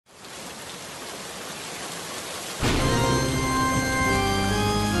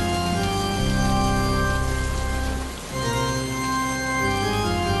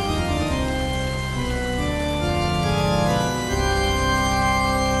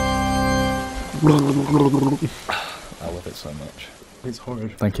love it so much. It's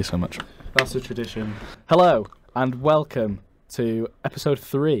horrid. Thank you so much. That's a tradition. Hello, and welcome to episode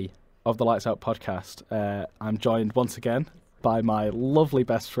 3 of the Lights Out podcast. I'm joined once again by my lovely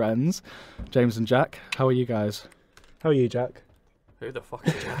best friends, James and Jack. How are you guys? How are you, Jack? Who the fuck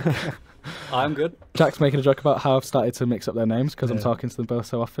is Jack? I'm good. Jack's making a joke about how I've started to mix up their names because I'm talking to them both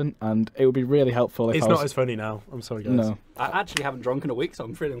so often, and it would be really helpful if it's not as funny now. I'm sorry, guys. No. I actually haven't drunk in a week, so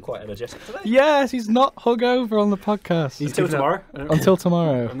I'm feeling quite energetic today. Yes, he's not hungover on the podcast. Until tomorrow. Until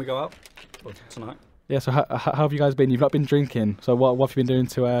tomorrow. When we go out. Or tonight. Yeah, so how have you guys been? You've not been drinking, so what have you been doing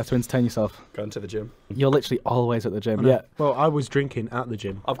to entertain yourself? Going to the gym. You're literally always at the gym. Yeah. Well, I was drinking at the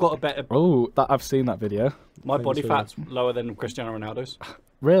gym. I've got a better... Oh, I've seen that video. My body fat's lower than Cristiano Ronaldo's.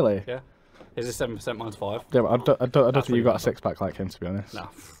 Really? Yeah. His is 7%, mine's 5. Yeah, but I don't think you've got a six-pack like him, to be honest. No.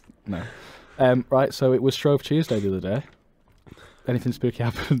 No. Right, so it was Shrove Tuesday the other day. Anything spooky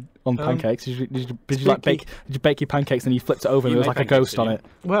happened on pancakes? Did you bake your pancakes and you flipped it over and there was like a ghost on it?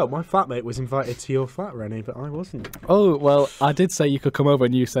 Well, my flatmate was invited to your flat, Rennie, but I wasn't. Oh, well, I did say you could come over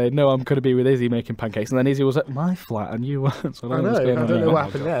and you say, no, I'm going to be with Izzy making pancakes. And then Izzy was at my flat and you weren't. So I don't know what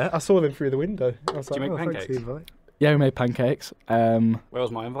happened there. I saw them through the window. I was Did you make pancakes? Yeah, we made pancakes. Where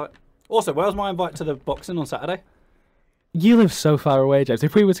was my invite? Also, where was my invite to the boxing on Saturday? You live so far away, James.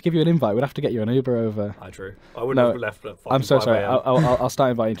 If we were to give you an invite, we'd have to get you an Uber over. True. I wouldn't have left at 5 I'm so sorry. a.m. I'll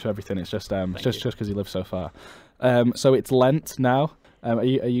start inviting you to everything. It's just because you live so far. So it's Lent now. Are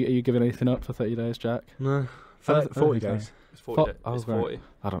you giving anything up for 30 days, Jack? No. 40 days. It's 40. It's 40. Right.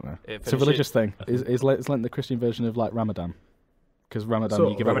 I don't know. It's a religious thing. Is Lent the Christian version of like Ramadan? Because Ramadan,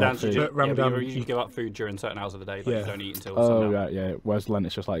 you give up food. Ramadan, you give up food during certain hours of the day. Like you don't eat until sundown. Right, yeah. Whereas Lent,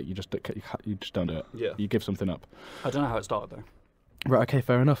 it's just like you just don't do it. Yeah. You give something up. I don't know how it started though. Right, okay,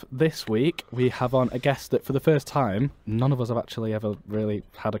 fair enough. This week we have on a guest that for the first time none of us have actually ever really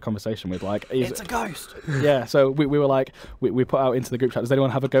had a conversation with. Like, it's a ghost. Yeah, so we were like, we put out into the group chat, does anyone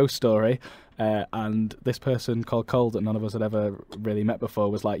have a ghost story? And this person called Cole that none of us had ever really met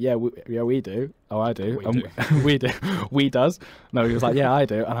before was like, yeah, we do. Oh, I do. We do. We does. No, he was like, yeah, I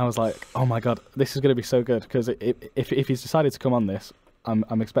do. And I was like, oh my God, this is going to be so good because if he's decided to come on this,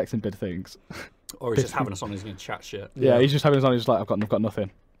 I'm expecting big things. Or he's just having us on. He's going to chat shit. Yeah, he's just having us on. He's just like, I've got nothing.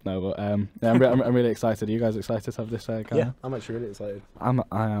 No, but yeah, I'm really excited. Are you guys excited to have this guy? Yeah, I'm actually really excited. I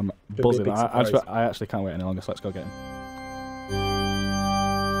am buzzing. I actually can't wait any longer. So let's go get him.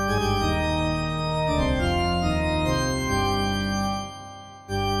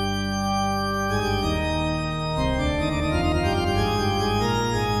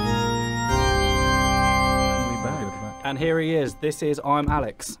 And here he is. This is I'm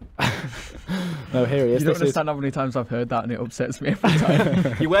Alex. No, here he is. You don't understand how many times I've heard that and it upsets me every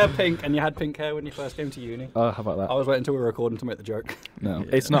time. You wear pink and you had pink hair when you first came to uni. Oh, how about that? I was waiting until we were recording to make the joke. No,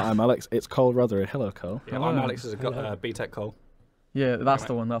 it's not I'm Alex. It's Cole Rothery. Hello, Cole. Yeah, I'm Alex is a BTEC Cole. Yeah, that's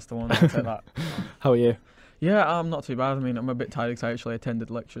the one. I'll take that. How are you? Yeah, I'm not too bad. I mean, I'm a bit tired because I actually attended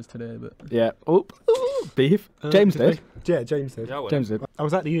lectures today, but... Yeah. Ooh, beef. James did. Yeah, James did. Yeah, James did. I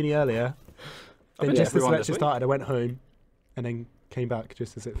was at the uni earlier. Then just as the lecture started, I went home and then came back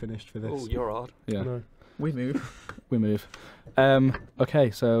just as it finished for this. Oh, you're hard. Yeah. No. We move. We move.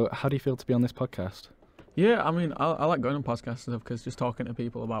 Okay, so how do you feel to be on this podcast? Yeah, I mean, I like going on podcasts and stuff because just talking to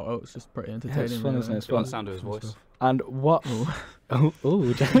people about it's just pretty entertaining. Yeah, it's fun, isn't it? It's I like fun. the sound of his voice. And what...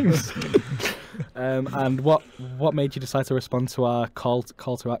 Oh, James. And what made you decide to respond to our call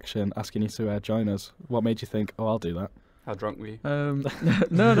to action, asking you to join us? What made you think, I'll do that? How drunk were you? No,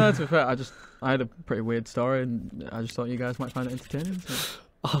 to be fair, I had a pretty weird story and I just thought you guys might find it entertaining. So.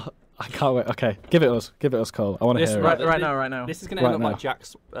 Oh, I can't wait. Okay, give it us, Cole. I want to hear it. Right now. This is going to end up like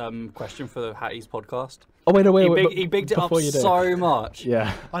Jack's question for the Hatties podcast. Oh, wait. He bigged it up so much.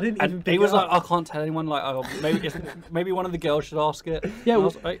 Yeah. I didn't even he was like, I can't tell anyone. Like, maybe one of the girls should ask it. Yeah,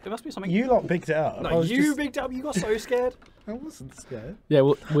 well, there must be something. You lot bigged it up. No, you bigged it up. You got so scared. I wasn't scared. Yeah, I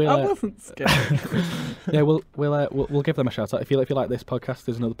wasn't scared. Yeah, we'll give them a shout out. If you like this podcast,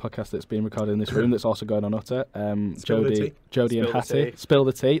 there's another podcast that's being recorded in this room that's also going on Utter. Jodie and Hattie. Spill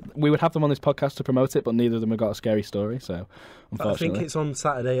the Tea. We would have them on this podcast to promote it, but neither of them have got a scary story, so unfortunately. I think it's on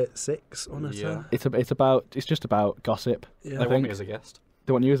Saturday at 6 on Utter. Yeah. It's just about gossip. Yeah. They want me as a guest.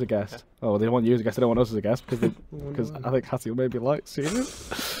 They want you as a guest. Yeah. Oh, they want you as a guest. They don't want us as a guest because I think Hattie will maybe like seeing it.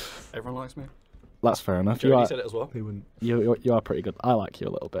 Everyone likes me. That's fair enough. Jodie said it as well. He wouldn't. You are pretty good. I like you a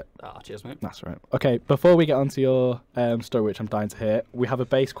little bit. Cheers, mate. That's right. Okay, before we get onto your story, which I'm dying to hear, we have a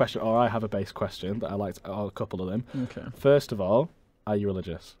base question, or I have a base question that I like to, a couple of them. Okay. First of all, are you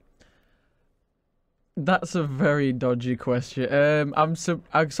religious? That's a very dodgy question. I sort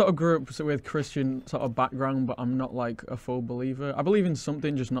of grew up with Christian sort of background, but I'm not like a full believer. I believe in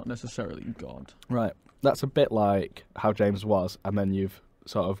something, just not necessarily God. Right. That's a bit like how James was, and then you've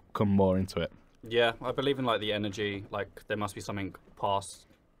sort of come more into it. Yeah, I believe in like the energy. Like there must be something past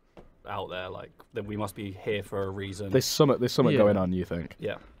out there. Like that we must be here for a reason. There's something going on. You think?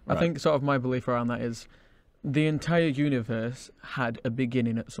 Yeah. I think sort of my belief around that is the entire universe had a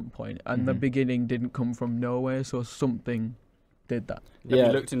beginning at some point, and the beginning didn't come from nowhere, so something did that. Have you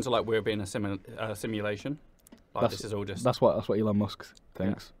looked into like we're being a simulation? Like this is all just... That's what Elon Musk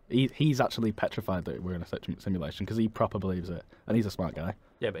thinks. Yeah. He's actually petrified that we're in a simulation because he proper believes it, and he's a smart guy.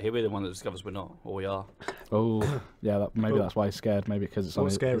 Yeah, but he'll be the one that discovers we're not, or we are. Oh, yeah, maybe that's why he's scared. Maybe because it's on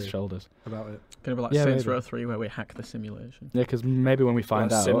his shoulders. About it. Gonna be like Saints Row 3 where we hack the simulation. Yeah, because maybe when we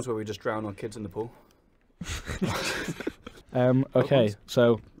find out... Sims where we just drown our kids in the pool. Okay,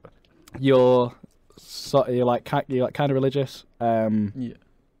 so you're like kind of religious.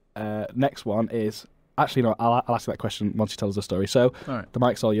 Next one is actually no. I'll ask you that question once you tell us the story. So the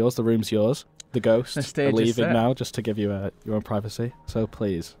mic's all yours. The room's yours. The ghosts are leaving now, just to give you your own privacy. So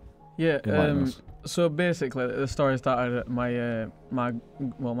please. Yeah. So basically, the story started at I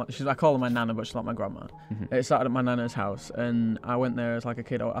call her my nana, but she's not my grandma. Mm-hmm. It started at my nana's house, and I went there as like a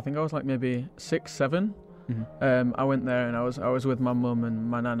kid. I think I was like maybe 6, 7. Mm-hmm. I went there and I was with my mum and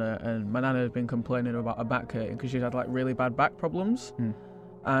my nana had been complaining about her back hurting because she'd had like really bad back problems.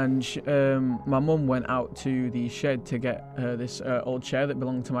 And my mum went out to the shed to get her this old chair that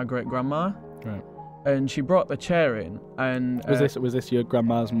belonged to my great grandma. Right. And she brought the chair in. And was this your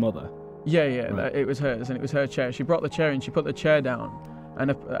grandma's mother? Yeah, right. It was hers, and it was her chair. She brought the chair in, she put the chair down, and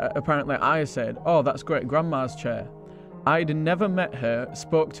apparently I said, "Oh, that's great grandma's chair." I'd never met her,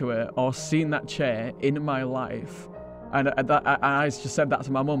 spoke to her, or seen that chair in my life, and I just said that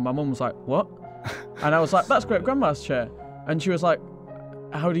to my mum. My mum was like, "What?" And I was like, "That's great grandma's chair," and she was like,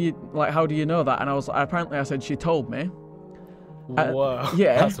 how do you know that? And I was like, apparently I said she told me. Whoa.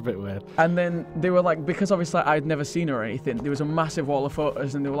 Yeah. That's a bit weird. And then they were like, because obviously I'd never seen her or anything, there was a massive wall of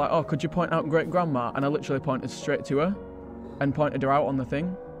photos, and they were like, "Oh, could you point out great grandma?" And I literally pointed straight to her and pointed her out on the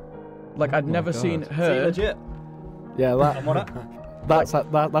thing. Like I'd never seen her. Legit. Yeah, that's one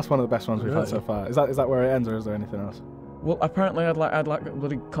of the best ones we've had so far. Is that where it ends, or is there anything else? Well, apparently I'd like a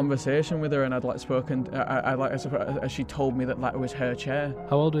bloody conversation with her, and I'd like spoken. As she told me that it was her chair.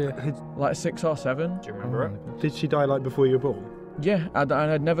 How old are you? Like 6 or 7. Do you remember it? Did she die like before you were born? Yeah, and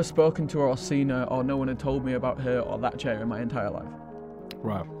I'd never spoken to her or seen her, or no one had told me about her or that chair in my entire life.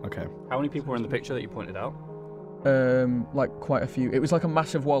 Wow. Okay. How many people were in the picture that you pointed out? Like quite a few. It was like a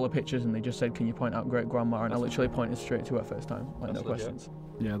massive wall of pictures, and they just said, "Can you point out great grandma?" And I literally pointed straight to her first time, like no questions.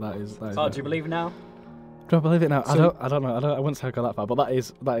 Yeah, that is. Oh, do you believe now? Do I believe it now? I don't know. I wouldn't say I go that far, but that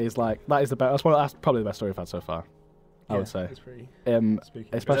is the best. That's probably the best story we've had so far. I would say. It's pretty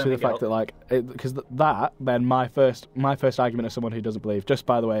especially the fact that like because that then my first argument as someone who doesn't believe. Just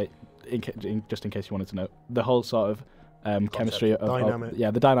by the way, just in case you wanted to know, the whole sort of chemistry of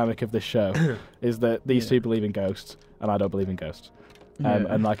the dynamic of this show is that these two believe in ghosts and I don't believe in ghosts,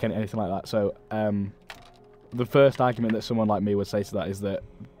 and like anything like that. So the first argument that someone like me would say to that is that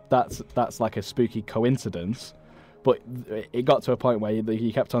that's like a spooky coincidence, but it got to a point where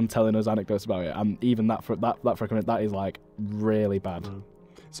he kept on telling us anecdotes about it, and even that for a minute, that is like really bad.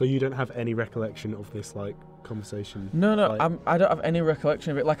 So you don't have any recollection of this like conversation? No, like, I don't have any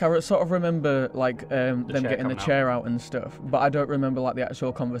recollection of it. Like I sort of remember like them getting the chair out and stuff, but I don't remember like the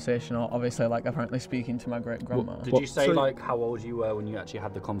actual conversation or obviously like apparently speaking to my great grandma. Did you say like how old you were when you actually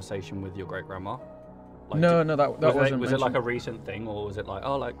had the conversation with your great grandma? Like, no, that wasn't. Was it like a recent thing, or was it like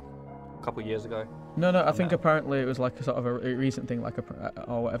a couple of years ago? No, I think apparently it was like a sort of a recent thing, like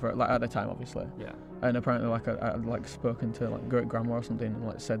or whatever, like at the time, obviously. Yeah. And apparently, like I'd like spoken to like great grandma or something, and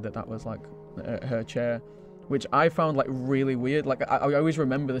like said that was like her chair, which I found like really weird. Like I always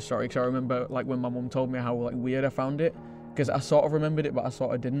remember the story because I remember like when my mum told me how like weird I found it, because I sort of remembered it, but I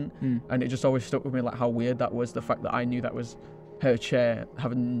sort of didn't, and it just always stuck with me like how weird that was. The fact that I knew that was her chair,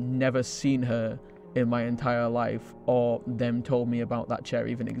 having never seen her in my entire life, or them told me about that chair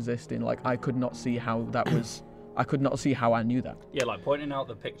even existing. Like I could not see how that was. I could not see how I knew that. Yeah, like pointing out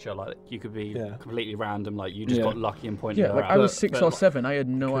the picture, like you could be completely random. Like you just got lucky and pointed it like out. I was 6 or 7. I had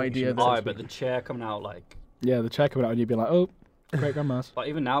no idea. But the chair coming out like. Yeah, the chair coming out, and you'd be like, "Oh, great grandma's." Like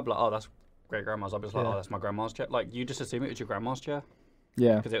even now, I'd be like, "Oh, that's great grandma's." I'd be like, "Oh, that's my grandma's chair." Like you just assume it was your grandma's chair.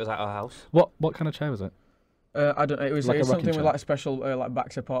 Yeah. Because it was at her house. What kind of chair was it? I don't know. It was like something chair? with like special like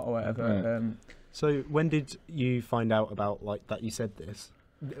back support or whatever. Right. So when did you find out about like that you said this?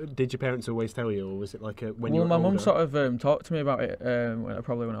 Did your parents always tell you, or was it like when you Well, were my older? mum sort of talked to me about it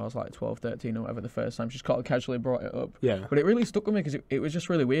probably when I was like 12, 13 or whatever the first time. She just kind of casually brought it up. Yeah. But it really stuck with me because it was just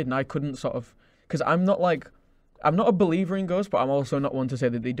really weird, and I couldn't sort of... Because I'm not a believer in ghosts, but I'm also not one to say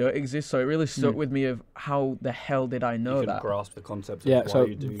that they don't exist, so it really stuck with me of how the hell did I know you that? grasp the concept of Yeah, why so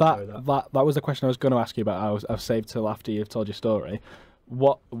you do know that. that was the question I was going to ask you about. I've saved till after you've told your story.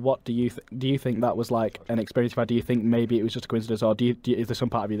 What do you do you think that was like an experience? Do you think maybe it was just a coincidence, or is there some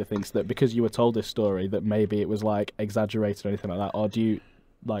part of you that thinks that because you were told this story that maybe it was like exaggerated or anything like that, or do you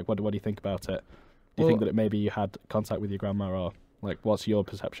like what do you think about it? Do you think that it maybe you had contact with your grandma, or like what's your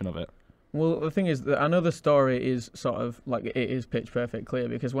perception of it? Well, the thing is that I know the story is sort of like it is pitch perfect clear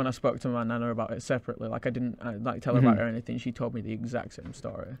because when I spoke to my nana about it separately, like I didn't tell her about it or anything. She told me the exact same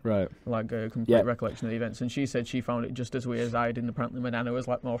story, right? Like a complete recollection of the events, and she said she found it just as weird as I did. And apparently, my nana was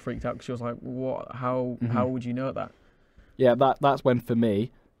like more freaked out because she was like, "What? How would you know that?" Yeah, that's when for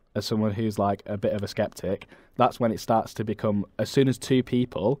me, as someone who's like a bit of a skeptic, that's when it starts to become as soon as two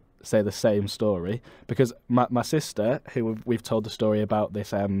people say the same story, because my sister, who we've told the story about this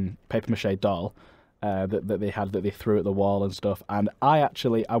paper mache doll that they had that they threw at the wall and stuff, and I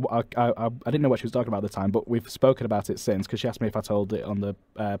didn't know what she was talking about at the time, but we've spoken about it since because she asked me if I told it on the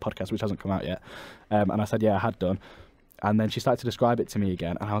podcast, which hasn't come out yet, and I said yeah I had done, and then she started to describe it to me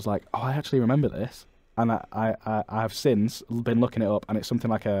again, and I was like, oh, I actually remember this. And I have since been looking it up, and it's something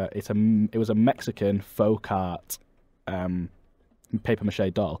like it was a Mexican folk art paper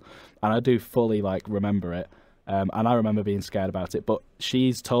mache doll, and I do fully like remember it, and I remember being scared about it. But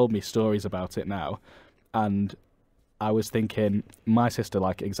she's told me stories about it now, and I was thinking my sister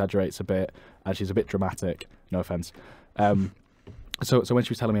like exaggerates a bit, and she's a bit dramatic. No offense. So when she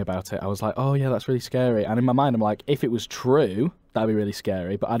was telling me about it, I was like, oh yeah, that's really scary. And in my mind, I'm like, if it was true, that'd be really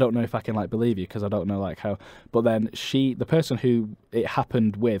scary. But I don't know if I can like believe you because I don't know like how. But then the person who it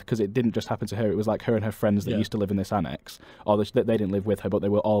happened with, because it didn't just happen to her, it was like her and her friends that used to live in this annex, or they didn't live with her, but they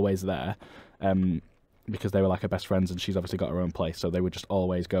were always there. Because they were like her best friends, and she's obviously got her own place, so they would just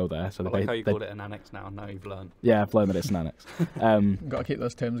always go there. So I like how you called it an annex now. Now you've learned. Yeah, I've learned that it's an annex. Got to keep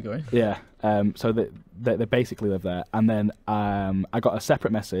those terms going. Yeah. So they basically live there, and then I got a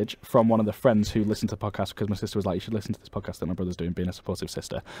separate message from one of the friends who listened to the podcast because my sister was like, "You should listen to this podcast that my brother's doing, being a supportive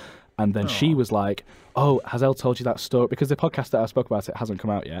sister." And then she was like, "Oh, has Elle told you that story?" Because the podcast that I spoke about it hasn't come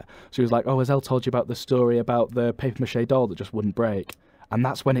out yet. She was like, "Oh, has Elle told you about the story about the paper mache doll that just wouldn't break?" And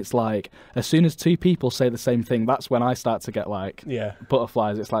that's when it's like, as soon as two people say the same thing, that's when I start to get like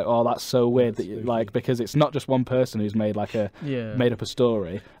butterflies. It's like, oh, that's so weird that you, like, because it's not just one person who's made like made up a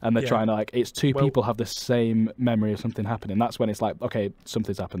story, and they're trying to like, it's two people have the same memory of something happening. That's when it's like, okay,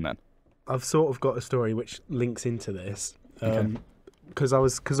 something's happened then. I've sort of got a story which links into this. Because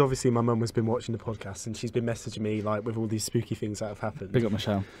obviously my mum has been watching the podcast and she's been messaging me like with all these spooky things that have happened. Big up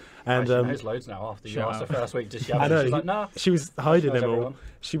Michelle. And she knows loads now after you asked the first week. Did she have I know. She's like, nah. She was hiding them everyone. all.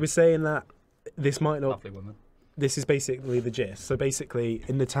 She was saying that this might not. Lovely woman. This is basically the gist. So basically,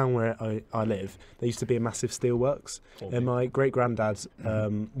 in the town where I live, there used to be a massive steelworks, and my great granddad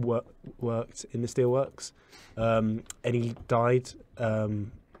worked in the steelworks, and he died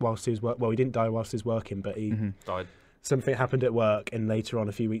whilst he was well, he didn't die whilst he was working, but he died. Something happened at work, and later on,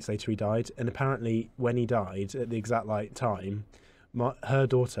 a few weeks later, he died. And apparently, when he died, at the exact right time, her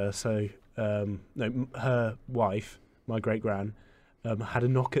daughter, her wife, my great gran, had a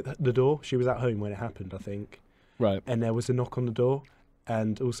knock at the door. She was at home when it happened, I think. Right. And there was a knock on the door,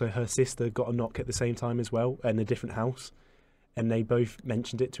 and also her sister got a knock at the same time as well, in a different house, and they both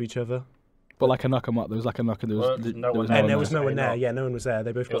mentioned it to each other. But like a knock on what? There was like a knock and there was no one there. Yeah, no one was there.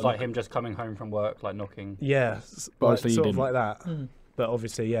 They both. It was like him just coming home from work, like knocking. Yeah, but sort of like that. But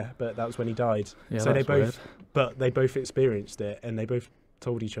obviously, but that was when he died. Yeah, so they both, they both experienced it, and they both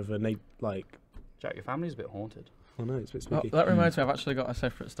told each other, and they like. Jack, your family's a bit haunted. I know, it's a bit spooky. That reminds me, I've actually got a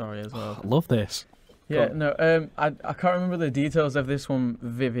separate story as well. I love this. Yeah, no, I can't remember the details of this one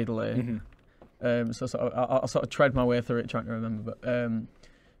vividly. So I'll sort of tread my way through it, trying to remember. But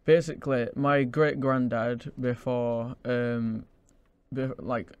basically, my great granddad before,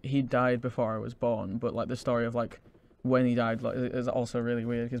 he died before I was born. But like the story of like when he died, like is also really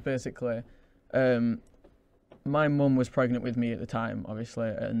weird because basically, my mum was pregnant with me at the time, obviously,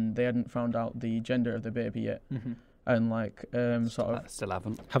 and they hadn't found out the gender of the baby yet. And like sort of still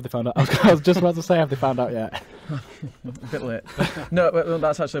haven't. Have they found out? I was just about to say, have they found out yet? A bit late. No, but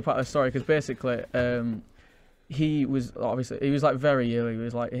that's actually part of the story because basically he was like very ill. He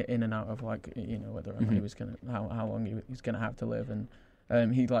was like in and out of like whether or not he was gonna how long he was gonna have to live,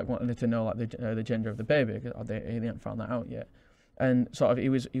 and he like wanted to know like the gender of the baby because they hadn't found that out yet. and sort of he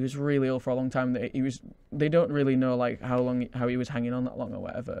was really ill for a long time. They don't really know like how he was hanging on that long or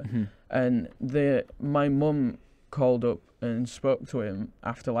whatever. And my mum called up and spoke to him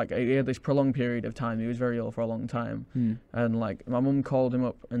after like he had this prolonged period of time. He was very ill for a long time, and like my mum called him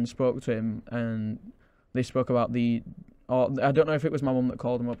up and spoke to him, and they spoke about I don't know if it was my mum that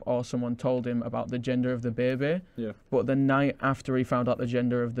called him up or someone told him about the gender of the baby. Yeah. But the night after he found out the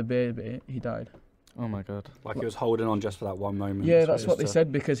gender of the baby, he died. Oh my God! Like he was holding on just for that one moment. Yeah, that's what they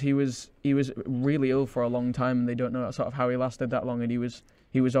said, because he was really ill for a long time, and they don't know sort of how he lasted that long. And he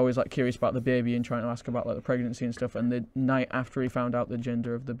was always like curious about the baby and trying to ask about like the pregnancy and stuff. And the night after he found out the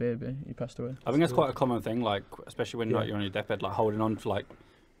gender of the baby, he passed away. I think that's quite a common thing, like especially when like, you're on your deathbed, like holding on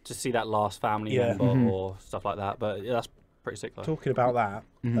to see that last family member or stuff like that. But yeah, that's pretty sick. Though. Talking about that,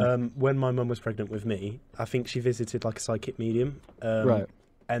 when my mum was pregnant with me, I think she visited like a psychic medium. Right.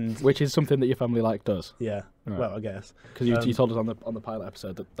 And which is something that your family like does. Yeah. Right. Well, I guess because you told us on the pilot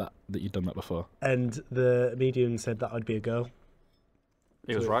episode that you'd done that before. And the medium said that I'd be a girl.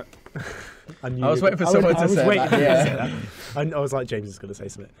 He was right. I was waiting for someone to say that. I was like, James is going to say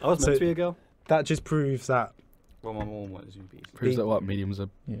something. I was meant to be a girl. That just proves that. Well, my mum wanted to be. Proves that what mediums are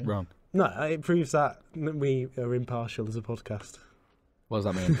wrong. No, it proves that we are impartial as a podcast. What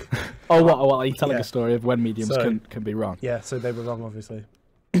does that mean? Oh, what? Are you telling a story of when mediums can be wrong? Yeah, so they were wrong, obviously.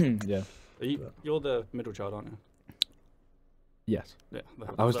 Yeah. You're the middle child, aren't you? Yes. Yeah.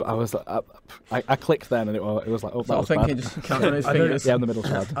 I clicked then, and it was like, oh, that was thinking, bad. just counting his fingers. Yeah, I'm the middle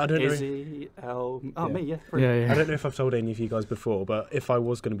child. I don't know. Izzy, me, yeah. Yeah. I don't know if I've told any of you guys before, but if I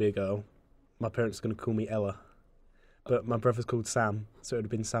was going to be a girl, my parents were going to call me Ella. But my brother's called Sam, so it would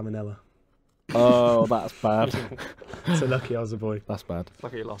have been Sam and Ella. Oh, that's bad. So lucky I was a boy. That's bad.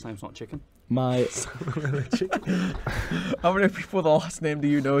 Lucky your last name's not Chicken. How many people with the last name do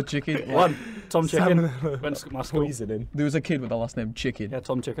you know Chicken? One. Tom Chicken. Went to my school. There was a kid with the last name Chicken. Yeah,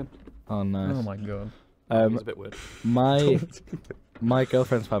 Tom Chicken. Oh, nice. Oh my God. It's a bit weird. My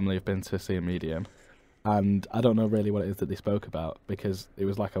girlfriend's family have been to see a medium, and I don't know really what it is that they spoke about because it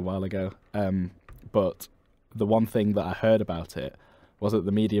was like a while ago. But the one thing that I heard about it was that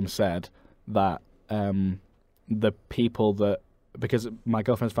the medium said that the people that, because my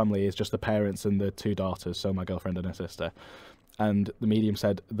girlfriend's family is just the parents and the two daughters, so my girlfriend and her sister, and the medium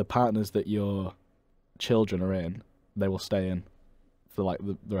said the partners that your children are in, they will stay in for like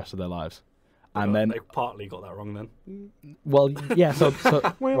the rest of their lives. And then they partly got that wrong then. Well, yeah. So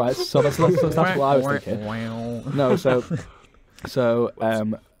right. So that's what I was thinking. No. So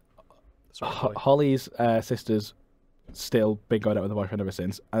Holly's sister's still been going out with a boyfriend ever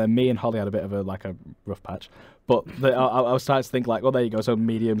since, and then me and Holly had a bit of a rough patch. But I was starting to think like, well, there you go. So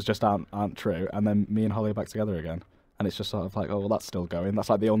mediums just aren't true, and then me and Holly are back together again. And it's just sort of like, oh, well, that's still going. That's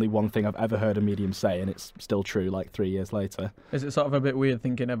like the only one thing I've ever heard a medium say, and it's still true like 3 years later. Is it sort of a bit weird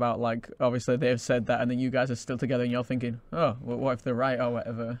thinking about, like, obviously they've said that, and then you guys are still together, and you're thinking, oh, well, what if they're right or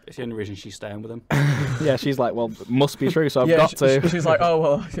whatever? It's the only reason she's staying with him. Yeah, she's like, well, it must be true, so I've got to. She's like, oh,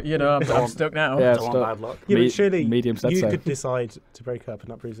 well, you know, I'm stuck now. Yeah, don't want bad luck. Yeah, but surely medium said you so. could decide to break up, and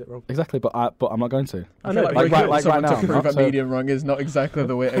that proves it wrong. Exactly, but I'm not going to. I know, like right now, to prove a medium wrong is not exactly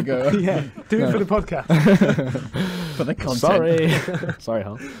the way to go. Yeah, do it for the podcast. For the content. Sorry. Sorry,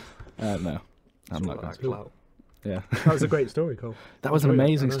 Hal. No, I'm not going to. Yeah. That was a great story, Cole. That was an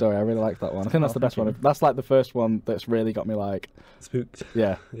amazing story. I really liked that one. I think that's the best one. That's like the first one that's really got me like spooked.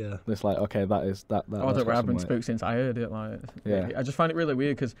 Yeah. Yeah. It's like, okay, that. I don't know, I've been spooked since I heard it. Like, yeah. I just find it really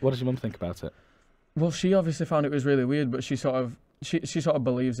weird because. What does your mum think about it? Well, she obviously found it was really weird, but she sort of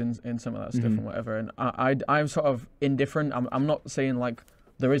believes in some of that stuff and whatever. And I'm sort of indifferent. I'm not saying like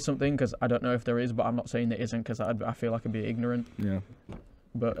there is something because I don't know if there is, but I'm not saying there isn't because I feel like I'd be ignorant. Yeah.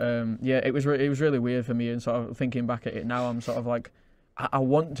 But yeah, it was really weird for me, and sort of thinking back at it now, I'm sort of like, I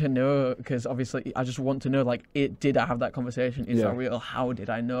want to know because obviously I just want to know like, did I have that conversation? Is that real? How did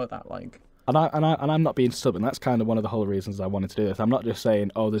I know that? Like. And I'm not being stubborn. That's kind of one of the whole reasons I wanted to do this. I'm not just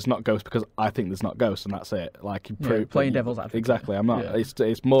saying, oh, there's not ghosts because I think there's not ghosts and that's it. Like playing devil's advocate. Exactly. I'm not. Yeah.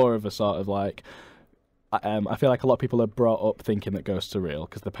 It's more of a sort of like. I feel like a lot of people are brought up thinking that ghosts are real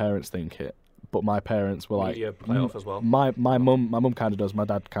because the parents think it, but my parents were like, media play off as well. My mum kind of does, my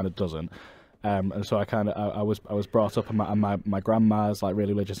dad kind of doesn't, and so I was brought up, and my grandma's like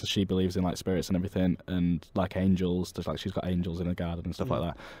really religious, and she believes in like spirits and everything, and like angels. There's like she's got angels in her garden and stuff like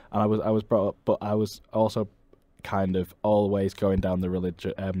that. And I was brought up, but I was also kind of always going down the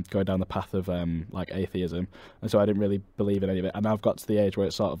going down the path of like atheism, and so I didn't really believe in any of it. And I've got to the age where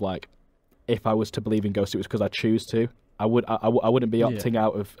it's sort of like, if I was to believe in ghosts, it was because I choose to. I wouldn't be opting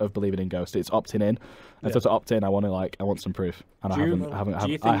out of believing in ghosts. It's opting in, and so to opt in, I want some proof, and I haven't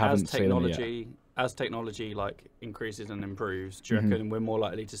do you think I haven't as technology seen them yet. as technology like increases and improves, do you reckon we're more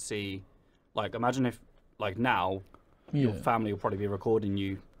likely to see, like, imagine if like now your family will probably be recording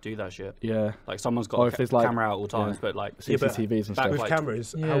you do that shit. Yeah. Like someone's got a camera out all times, but like CCTVs and stuff. With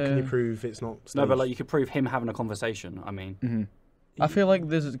cameras, how can you prove it's not staged? No, but like you could prove him having a conversation. I mean. I feel like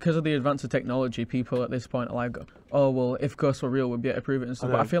because of the advance of technology, people at this point are like, oh, well, if ghosts were real, we'd be able to prove it and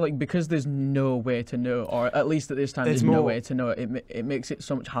stuff. But I feel like because there's no way to know, or at least at this time, there's no way to know, it makes it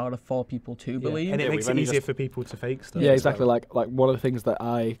so much harder for people to believe. And it makes it easier for people to fake stuff. Yeah, exactly. Like one of the things that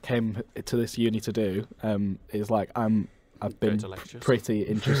I came to this uni to do is like I've been pretty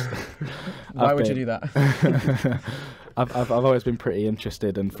interested. Why would you do that? I've always been pretty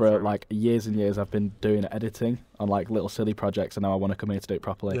interested, and for like years and years I've been doing editing on like little silly projects, and now I want to come here to do it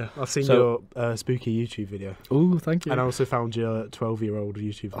properly. Yeah, I've seen your spooky YouTube video. Oh, thank you. And I also found your 12-year-old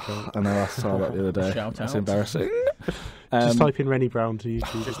YouTube account. I know, I saw that the other day. Shout That's out. embarrassing. Just type in Rennie Brown to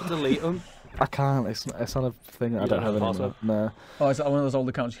YouTube. Just delete them. I can't. It's not a thing that I don't have anymore. No. Oh, it's one of those old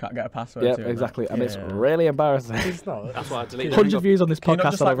accounts you can't get a password Yeah, to. exactly. And it's really embarrassing. It's not. That's why I deleted 100 views on this Can you not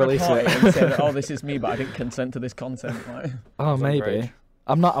podcast just, and I like, release report it. and say that, oh, this is me, but I didn't consent to this content. Like. Oh, maybe.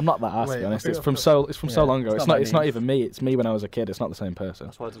 I'm not that ass, to be honest. It's from so long ago. It's not even me. It's me when I was a kid. It's not the same person.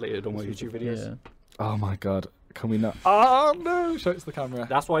 That's why I deleted all my YouTube videos. Yeah. Oh my god. Can we not? Oh no! Show it to the camera.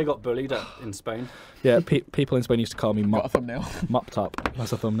 That's why I got bullied in Spain. Yeah, people in Spain used to call me Got a thumbnail. Mop Top.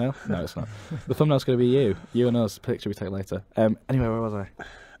 That's a thumbnail? No, it's not. The thumbnail's going to be you. You and us. Picture we take later. Anyway, where was I?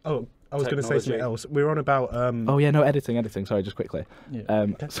 Oh, I was going to say something else. We were on about... Oh yeah, no, editing. Sorry, just quickly. Yeah.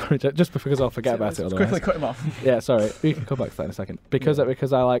 Sorry, just because I'll forget about it otherwise. Quickly cut him off. Yeah, sorry. We can come back to that in a second. Because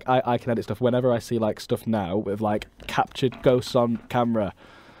I can edit stuff. Whenever I see like stuff now with like captured ghosts on camera,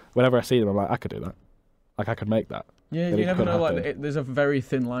 whenever I see them, I'm like, I could do that. Like I could make that. Yeah, you never know. Like, there's a very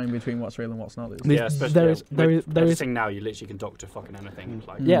thin line between what's real and what's not. Yeah, especially there is now. You literally can doctor fucking anything.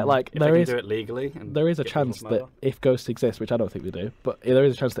 Like, yeah, like if they can do it legally. And there is a chance that if ghosts exist, which I don't think they do, but there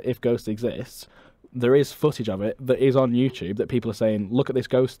is a chance that if ghosts exists, there is footage of it that is on YouTube that people are saying, look at this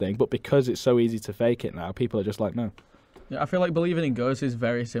ghost thing. But because it's so easy to fake it now, people are just like, no. Yeah, I feel like believing in ghosts is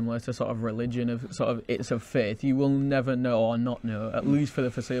very similar to sort of religion of sort of it's of faith. You will never know or not know, at least for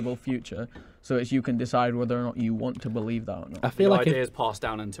the foreseeable future. So it's you can decide whether or not you want to believe that or not. I feel like the idea is passed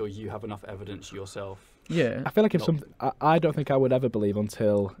down until you have enough evidence yourself. Yeah. I feel like if I don't think I would ever believe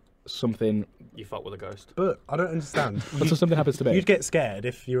until something... You fuck with a ghost. But I don't understand. Until something happens to me. You'd get scared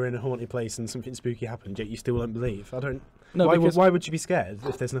if you were in a haunted place and something spooky happened, yet you still don't believe. I don't... No, why would you be scared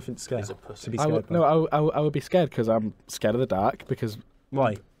if there's nothing to scare? To be scared I would be scared because I'm scared of the dark. Because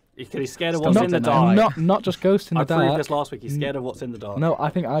why? He's scared of what's in the dark. Not just ghosts in the dark. I proved this last week. He's scared of what's in the dark. No, I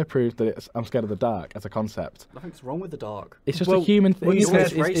think I proved that I'm scared of the dark as a concept. Nothing's wrong with the dark. It's just a human thing. Were you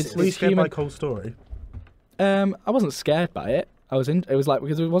it's scared by Cole's story? I wasn't scared by it. It was like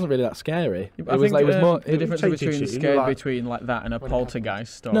because it wasn't really that scary. Yeah, it was more the difference between scared between like that and a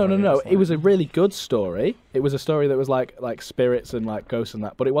poltergeist story. No. It was a really good story. It was a story that was like spirits and like ghosts and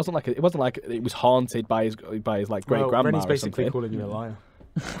that, but it wasn't like it was haunted by his like great grandma. Rennie's or basically something. calling you a liar.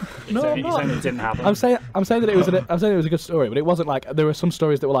 No, he's saying it didn't happen. I'm saying that it was a good story, but it wasn't like there were some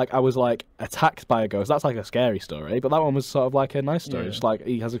stories that were like I was like attacked by a ghost. That's like a scary story, but that one was sort of like a nice story. Just like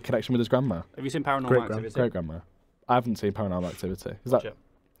he has a connection with his grandma. Have you seen Paranormal Activity? Great grandma. I haven't seen Paranormal Activity. Is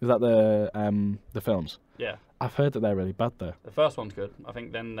that the films? Yeah. I've heard that they're really bad though. The first one's good. I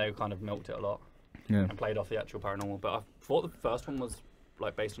think then they kind of milked it a lot. Yeah. And played off the actual paranormal. But I thought the first one was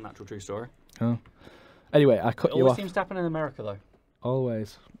like based on an actual true story. Oh. Anyway, I cut you off. It always seems to happen in America though.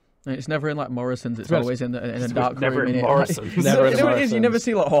 Always. It's never in like Morrison's. It's always in a dark room. Never in Morrison's. Never in Morrison's. You never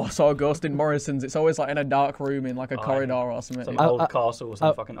see like I saw a ghost in Morrison's. It's always like in a dark room in like a corridor or something. Some old castle or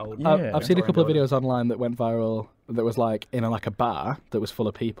some fucking old. I've seen a couple of videos online that went viral. That was like in like a bar that was full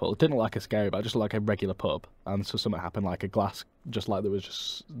of people. It didn't look like a scary bar, just looked like a regular pub. And so something happened, like a glass, just like that was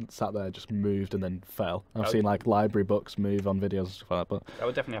just sat there, just moved and then fell. I've seen like library books move on videos and stuff like that. But that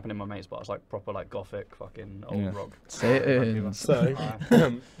would definitely happen in my mate's bar. It's like proper like gothic fucking old rock. So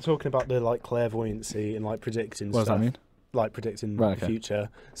talking about the like clairvoyancy and like predicting what stuff. Does that mean? Like predicting the future.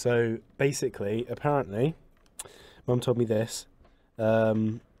 So basically, apparently, Mum told me this.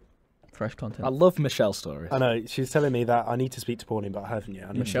 Fresh content. I love Michelle's story. I know. She's telling me that I need to speak to Pauline, but I haven't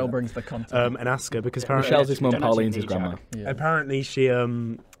yet. Michelle brings the content. And ask her because apparently Michelle's his mum, Pauline's his grandma. Yeah. Apparently she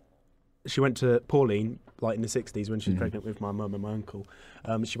went to Pauline like in the 60s when she was pregnant with my mum and my uncle.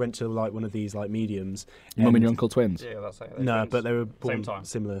 She went to like one of these like mediums. Your mum and your uncle twins? Yeah, that's like no, but they were born same time.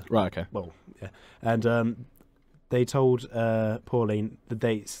 Similar. Right. Okay. Well, yeah, and they told Pauline the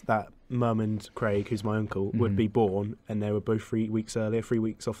dates that Mum and Craig, who's my uncle, would be born, and they were both 3 weeks earlier, 3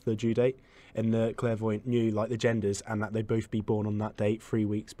 weeks off the due date. And the clairvoyant knew like the genders and that they'd both be born on that date 3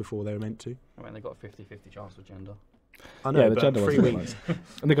 weeks before they were meant to. I mean, they got a 50-50 chance with gender. I know, yeah, the but gender 3 wasn't weeks.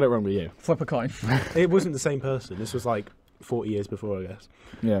 And they got it wrong with you. Flip a coin. It wasn't the same person. This was like 40 years before, I guess.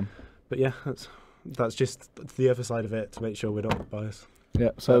 Yeah. But yeah, that's just the other side of it to make sure we're not biased. Yeah,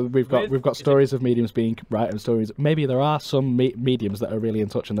 so we've got stories of mediums being right and stories. Maybe there are some mediums that are really in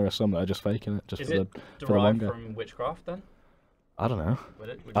touch, and there are some that are just faking it. Just is for it the derived longer. from witchcraft then? I don't know.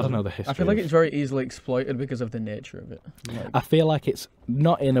 Would I don't know the history. I feel like it's very easily exploited because of the nature of it. Like, I feel like it's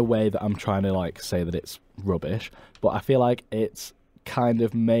not in a way that I'm trying to like say that it's rubbish, but I feel like it's kind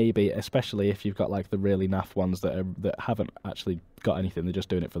of maybe, especially if you've got like the really naff ones that haven't actually got anything, they're just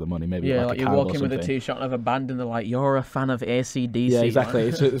doing it for the money. Maybe yeah, like you walk in with a T-shirt of a band and they're like, "You're a fan of AC/DC." Yeah, exactly.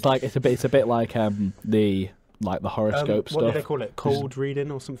 It's like it's a bit like the horoscope stuff. What do they call it? Cold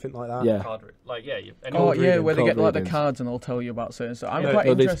reading or something like that? Yeah. Where they get like the readings. cards and they'll tell you about certain stuff. I'm Yeah, quite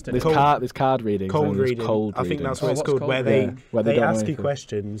interested. There's card readings. Cold and there's reading. Cold I think reading. that's what it's what's called, cold where reading? they don't know ask you anything.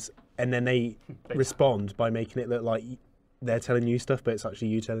 questions and then they respond by making it look like they're telling you stuff, but it's actually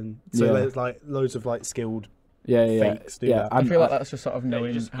you telling. So Yeah. there's like loads of like skilled Yeah. fakes do that. I feel like that's just sort of you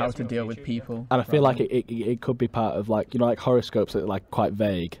knowing just how get to some deal on with YouTube, people. And I feel like rather it could be part of like like horoscopes that are like quite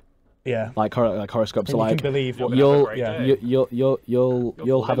vague. Yeah. Like horoscopes And are you like can believe what you'll day. you'll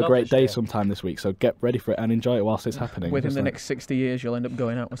fall have in a love great this day year. sometime this week. So get ready for it and enjoy it whilst it's happening. within Just the like- next 60 years, you'll end up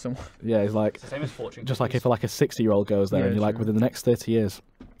going out with someone. Yeah, it's like It's the same as fortune just like cookies. if like a 60-year-old goes there Yeah, and you're like true. within the next 30 years,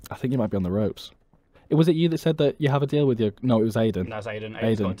 I think you might be on the ropes. Was it you that said that you have a deal with your? No, it was Aidan. No, it's Aidan.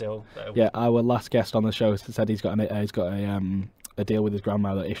 Aidan's got a Aidan. deal. Yeah, our last guest on the show said he's got a deal with his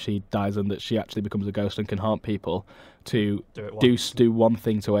grandma that if she dies and that she actually becomes a ghost and can haunt people, to Do it once. do one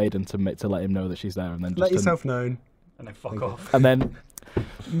thing to Aidan to let him know that she's there, and then Let just yourself known. And then fuck off. and then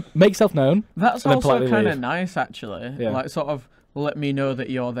make yourself known. That's And then also politely kind of leave. nice, actually. Yeah. Like, sort of, let me know that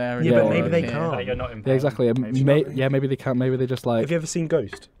you're there. And Yeah, but you're maybe they okay. can't. That you're not in Yeah, pain. exactly. Maybe they can't. Maybe they just like Have you ever seen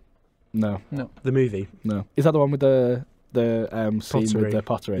Ghost, no. the movie? Is that the one with the scene Pottery. with the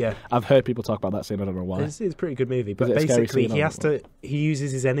pottery? Yeah. I've heard people talk about that scene. I don't know why. It's a pretty good movie, but it a scary basically scene he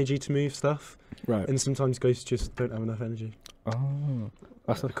uses his energy to move stuff, Right. and sometimes ghosts just don't have enough energy. Oh,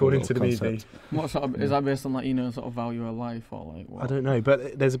 that's a According cool to the concept. movie. What sort of, is that based on, like, sort of value of life or like what? I don't know,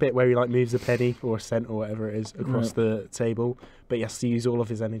 but there's a bit where he like moves a penny or a cent or whatever it is across the table, but he has to use all of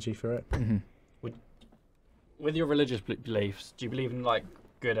his energy for it. Mm-hmm. With your religious beliefs, do you believe in like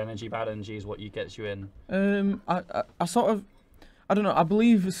good energy, bad energy is what gets you in? I sort of, I don't know. I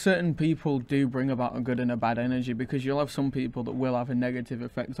believe certain people do bring about a good and a bad energy, because you'll have some people that will have a negative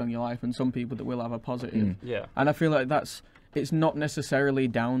effect on your life and some people that will have a positive. Yeah. And I feel like it's not necessarily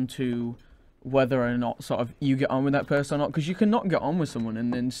down to whether or not sort of you get on with that person or not, because you can not get on with someone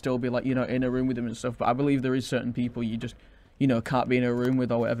and then still be like, in a room with them and stuff. But I believe there is certain people you just, can't be in a room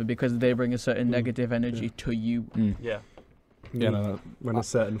with or whatever, because they bring a certain negative energy to you. Yeah. Yeah, no. When a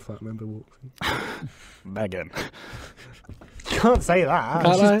certain flat member walks in. Megan. You can't say that.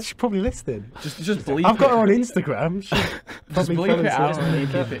 Can't I? She's probably listening. Just believe I've got her it. on Instagram. She Just probably believe it follows out and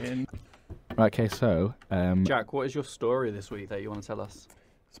keep it in. Right, okay, so Jack, what is your story this week that you want to tell us?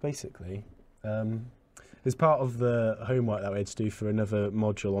 So basically, as part of the homework that we had to do for another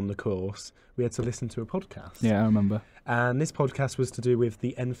module on the course, we had to listen to a podcast. yeah, I remember. And this podcast was to do with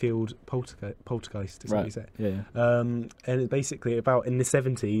the Enfield poltergeist, is that what you say? Yeah. And it's basically about in the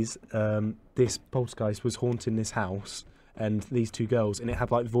 70s, this poltergeist was haunting this house and these two girls, and it had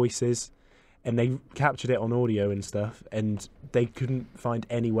like voices, and they captured it on audio and stuff, and they couldn't find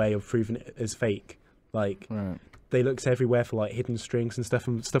any way of proving it as fake. Like, Right. they looked everywhere for like hidden strings and stuff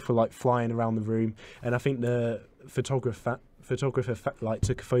were like flying around the room, and I think the photographer like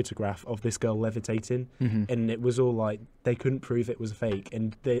took a photograph of this girl levitating, Mm-hmm. and it was all like they couldn't prove it was fake,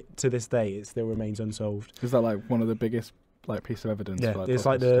 and to this day it still remains unsolved. Is that like one of the biggest like piece of evidence? Yeah, for, it's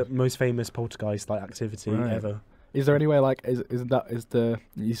like the poltergeist? most famous poltergeist like activity Right. ever. Is there any way like is the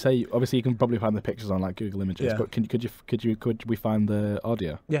you say obviously you can probably find the pictures on like Google Images, Yeah. but could we find the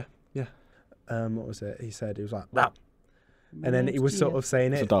audio? What was it? He said he was like, "Wow," and then he was sort of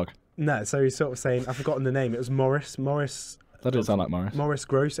saying It's a it. dog. No, so he's sort of saying, I've forgotten the name. It was Morris That doesn't sound like Morris.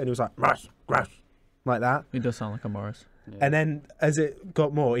 Gross, and he was like, Morris, like that. It does sound like a Morris. Yeah. And then as it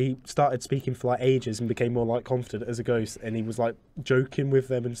got more, he started speaking for like ages and became more like confident as a ghost, and he was like joking with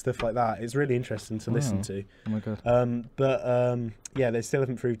them and stuff like that. It's really interesting to listen to. Oh my god. Yeah, they still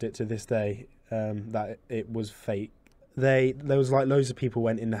haven't proved it to this day that it was fake. There was like loads of people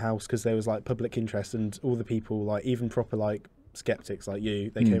went in the house because there was like public interest, and all the people, like even proper like skeptics like you,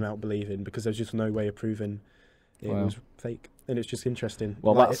 they came out believing, because there was just no way of proving it Wow. was fake. and it's just interesting.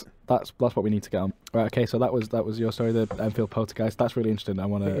 Well, like that's what we need to get on. Right, okay, so that was your story, the Enfield Poltergeist. That's really interesting. I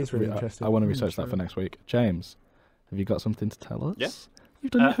want to. It is really interesting. I want to research that for next week. James, have you got something to tell us? Yeah.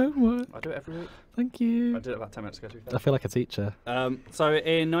 You've done your homework. I do it every week. Thank you. I did it about 10 minutes ago. I feel like a teacher. So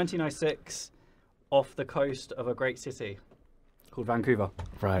in 1996, off the coast of a great city called Vancouver.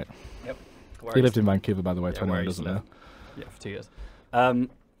 Right. Yep. He lived in Vancouver, by the way, 21, where he doesn't used he? Yeah, for 2 years.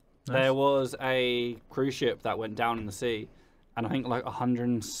 There was a cruise ship that went down in the sea, and I think like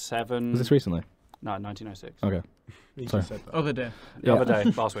 107. Was this recently? No, 1906. Okay. You Sorry. just said that. Other day. The other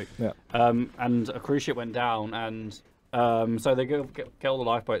day, last week. Yeah. And a cruise ship went down, and so they get all the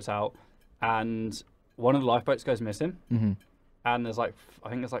lifeboats out, and one of the lifeboats goes missing, and there's like I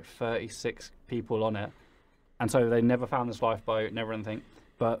think there's like 36 people on it, and so they never found this lifeboat, never anything.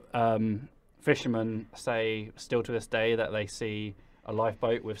 But fishermen say still to this day that they see a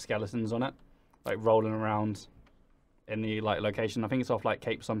lifeboat with skeletons on it, like rolling around in the like location. I think it's off like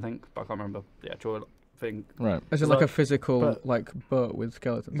Cape something, but I can't remember the actual thing. Right. Is it like a physical like boat with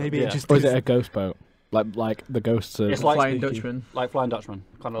skeletons? Maybe Yeah. it just Or is it a ghost boat? Like the ghosts of... It's like Flying spooky. Dutchman. Like Flying Dutchman,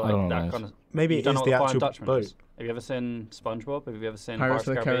 kind of I don't like know that what kind of. maybe You it don't is know the what Flying actual Dutchman boat. is? Have you ever seen SpongeBob? Have you ever seen Pirates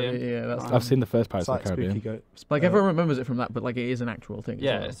of the Caribbean. Yeah, that's Right. I've seen the first Pirates It's of like the Caribbean. spooky goat. like everyone remembers it from that, but like it is an actual thing.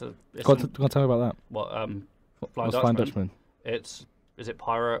 Yeah, as well. it's Go on, tell me about that. what Flying What's Dutchman? Flying Dutchman? Is it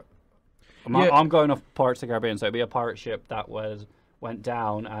pirate? Yeah. I'm going off Pirates of the Caribbean, so it'd be a pirate ship that went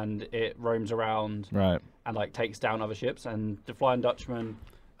down and it roams around Right. and like takes down other ships. And the Flying Dutchman,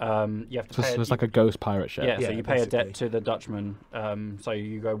 you have to So pay. it's like a ghost pirate ship. yeah, so Yeah, you pay a debt basically. to the Dutchman. So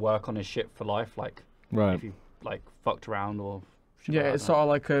you go work on his ship for life, like Right. if you like fucked around or. shit Yeah, like it's that. sort of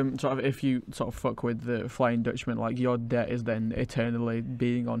like sort of if you sort of fuck with the Flying Dutchman, like your debt is then eternally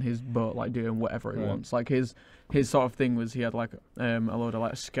being on his boat, like doing whatever he Right. wants. Like his sort of thing was he had like a load of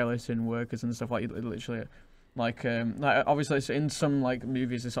like skeleton workers and stuff, like literally. Like obviously it's in some like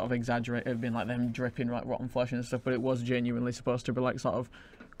movies they sort of exaggerate it being like them dripping like rotten flesh and stuff, but it was genuinely supposed to be like sort of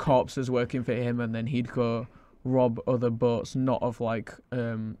corpses working for him, and then he'd go rob other boats, not of like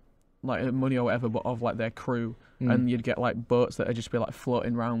money or whatever, but of like their crew. And you'd get like boats that would just be like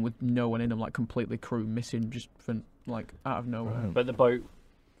floating around with no one in them, like completely crew missing just for like out of nowhere. Right. But the boat,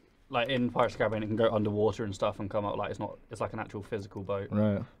 like in Pirates of the Caribbean, it can go underwater and stuff and come up. Like it's like an actual physical boat.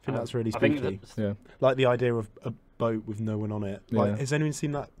 Right. I think that's really I think spooky. Yeah. Like the idea of a boat with no one on it. Like, Yeah. has anyone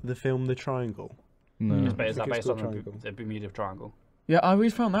seen the film The Triangle? No. Yeah. Is that I think it's based called on Triangle. the Bermuda Triangle? Yeah, I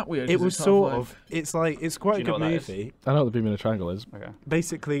always found that weird. It 'cause was it's sort like- of. It's like it's quite Do a you know good what that is? movie. I know what the Bermuda Triangle is. Okay.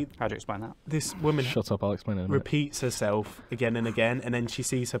 Basically, How do you explain that? this woman Shut up, I'll explain it in a minute. repeats herself again and again, and then she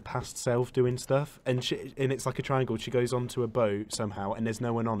sees her past self doing stuff, and it's like a triangle. She goes onto a boat somehow, and there's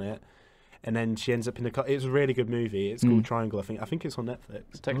no one on it, and then she ends up in a car. It's a really good movie. It's called Triangle. I think it's on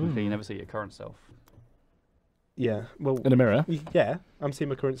Netflix. Technically, you never see your current self. Yeah. Well. In a mirror? Yeah, I'm seeing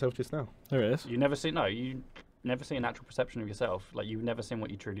my current self just now. There it is. You never see an actual perception of yourself. Like you've never seen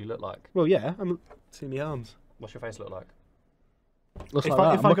what you truly look like. Well, yeah, I'm seeing my arms. What's your face look like? Looks If like I,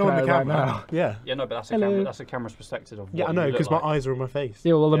 that. if I'm I go looking on the at it right camera, now. yeah. Yeah, no, but that's Hello. that's a camera's perspective of. Yeah, what I know, you because look my like. eyes are on my face.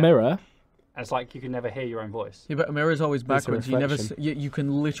 Yeah, well, the Yeah. mirror. And it's like you can never hear your own voice. Yeah, but a mirror's always It's a backwards. You never. reflection. You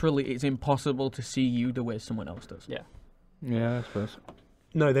can literally. It's impossible to see you the way someone else does. Yeah. Yeah, I suppose.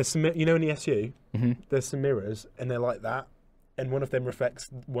 No, there's some. You know, in the SU, Mm-hmm. there's some mirrors, and they're like that, and one of them reflects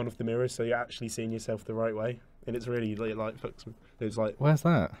one of the mirrors, so you're actually seeing yourself the right way, and it's really like fucks me. It's like Where's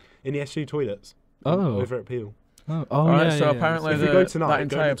that? in the SU toilets. Oh. Over at Peel. Oh, All right, yeah, so yeah, apparently If you go tonight, that go in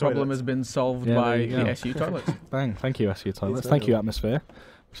entire the problem toilets. has been solved Yeah, by there you the go. SU toilets. Bang. Thank you, SU Toilets. It's Thank you, not- Atmosphere,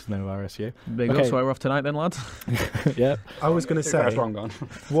 which is the name of our SU. Big Okay. up, so we're off tonight then, lads. Yeah. I was going to say, That's where I'm going.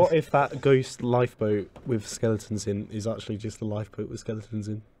 what if that ghost lifeboat with skeletons in is actually just a lifeboat with skeletons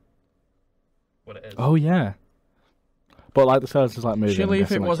in? What it is. Oh, yeah. But like the skeletons like moving. Surely, I'm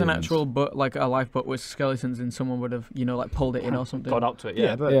if it guessing, like was an humans. actual boat, like a lifeboat with skeletons, in someone would have, like pulled it in or something. Gone up to it, Yeah,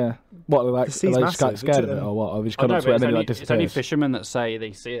 yeah. but Yeah. What, like, The are sea's they just got massive, scared of isn't it it? or what? Or they just Oh, gone no, up to but it and then it like it's only disappears? fishermen that say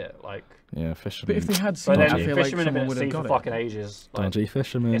they see it. Like, Yeah, But fishermen. if they had seen but it, then I feel like fishermen someone have would been have at sea got for it. fucking ages. Like, Dodgy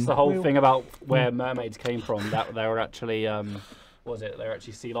fishermen. it's the whole Well- thing about where mermaids came from. That they were actually, what was it? They were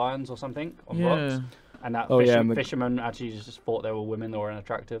actually sea lions or something on rocks. Yeah. And that Oh, yeah, and the- fishermen actually just thought they were women or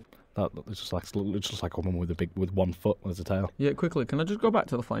unattractive. It's just like a woman with 1 foot as a tail. Yeah, quickly, can I just go back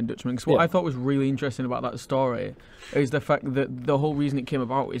to the Flying Dutchman? Because what Yeah. I thought was really interesting about that story is the fact that the whole reason it came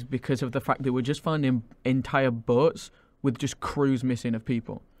about is because of the fact that we're just finding entire boats with just crews missing of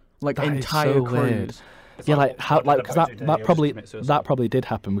people. Like That is entire so crews. weird. It's Yeah, like how, what did like the because boat do? Did that they probably just commit suicide? that probably did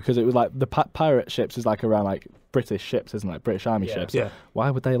happen because it was like the pirate ships is like around like British ships, isn't it? Like British Army Yeah. ships. yeah, Why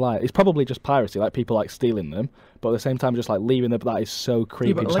would they lie? It's probably just piracy, like people like stealing them, but at the same time just like leaving them. That is so creepy.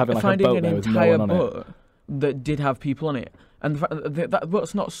 Yeah, but just having like a finding boat an there with no entire one on it. boat that did have people on it, And the fact that that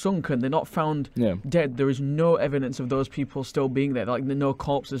boat's not sunken, they're not found dead. There is no evidence of those people still being there. Like no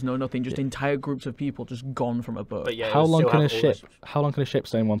corpses, no nothing. Just entire groups of people just gone from a boat. But how long can a ship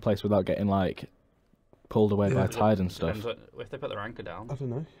stay in one place without getting like pulled away by tide and stuff? If they put their anchor down. I don't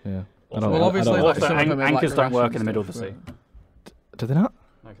know. Yeah. Well, obviously, anchors don't work in the middle of the sea. Do they not?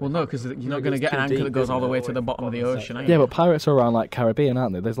 Well, no, because you're not going to get an anchor that goes all the way to the bottom of the ocean. Yeah, but pirates are around like Caribbean,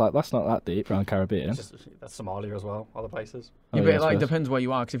 aren't they? There's like that's not that deep around Caribbean. That's Somalia as well, other places. Yeah, but it like depends where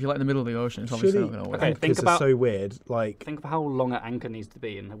you are. Because if you're like in the middle of the ocean, it's obviously not going to work. Okay, think about so weird. Like think of how long an anchor needs to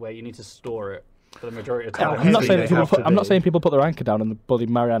be and where you need to store it for the majority of the time. I'm not saying people put their anchor down in the bloody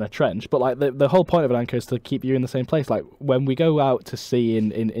Mariana Trench, but like the whole point of an anchor is to keep you in the same place. Like when we go out to sea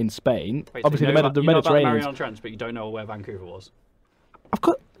in Spain, obviously the Mediterranean. About the Mariana Trench, but you don't know where Vancouver was.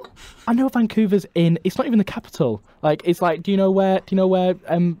 I know Vancouver's in. It's not even the capital. Like it's like. Do you know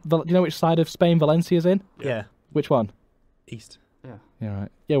which side of Spain Valencia's in? Yeah. Which one? East. Yeah. Yeah.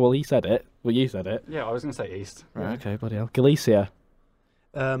 Right. Yeah. Well, he said it. Well, you said it. Yeah, I was gonna say east. Right. Okay. Bloody hell. Galicia.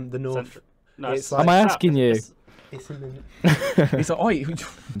 The north. No, am I asking you? It's in the. It's like, oi.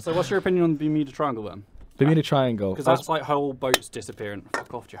 So, what's your opinion on the Bermuda Triangle then? Bermuda Triangle. Because that's like whole boats disappearing.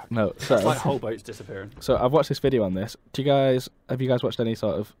 Fuck off, Jack. No, sorry. It's like whole boats disappearing. So I've watched this video on this. Have you guys watched any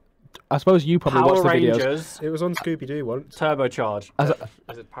sort of? I suppose you probably Power watched the Rangers, videos. It was on Scooby Doo once. Turbocharged.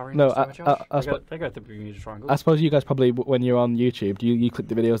 Is it Power Rangers? No, Turbocharged? They go to the Bermuda Triangle. I suppose you guys probably, when you're on YouTube, you click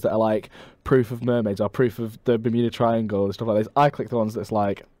the videos that are like proof of mermaids or proof of the Bermuda Triangle and stuff like this. I click the ones that's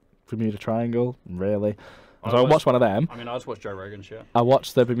like Bermuda Triangle, really. So I watched one of them. I mean, I just watched Joe Rogan's shit. I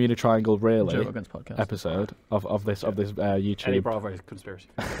watched the Bermuda Triangle really Joe Rogan's podcast episode of this YouTube. Eddie Bravo's conspiracy.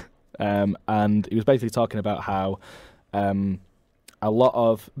 And he was basically talking about how a lot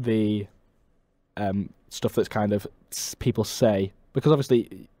of the stuff that's kind of people say, because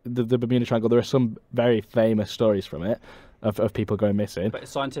obviously the Bermuda Triangle, there are some very famous stories from it of people going missing. But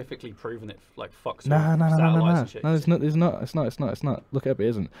it's scientifically proven it like fucks No, with it's not. Look it up, it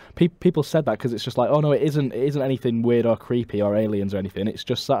isn't. People said that because it's just like, oh no, it isn't anything weird or creepy or aliens or anything. It's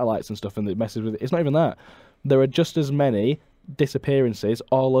just satellites and stuff, and it messes with it. It's not even that. There are just as many disappearances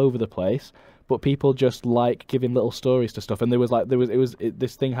all over the place, but people just like giving little stories to stuff. And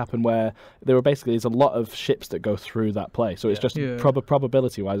this thing happened where there's a lot of ships that go through that place, so it's just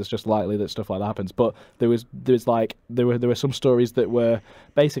probability wise, it's just likely that stuff like that happens. But there were some stories that were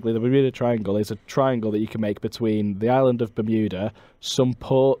basically the Bermuda Triangle is a triangle that you can make between the island of Bermuda, some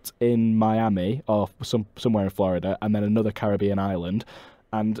port in Miami or somewhere in Florida, and then another Caribbean island.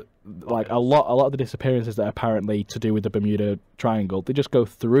 And like a lot of the disappearances that are apparently to do with the Bermuda Triangle, they just go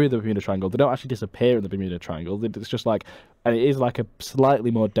through the Bermuda Triangle. They don't actually disappear in the Bermuda Triangle. It's just like, and it is like a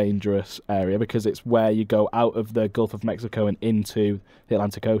slightly more dangerous area because it's where you go out of the Gulf of Mexico and into the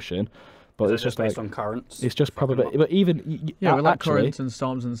Atlantic Ocean. But it's just based like, on currents. It's just probably, but even with like currents and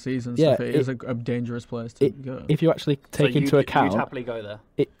storms and seas and stuff, it is a dangerous place to go. If you actually take into account, you'd happily go there.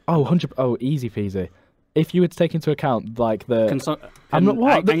 Easy peasy. If you would take into account like the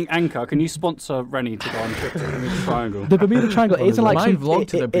Anchor, can you sponsor Rennie to go on a trip to the Bermuda Triangle? The Bermuda Triangle isn't like my vlog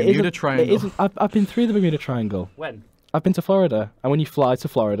to the Bermuda Triangle. I've been through the Bermuda Triangle. When? I've been to Florida, and when you fly to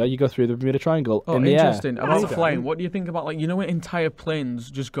Florida, you go through the Bermuda Triangle in the air. Interesting. About flying, what do you think about when entire planes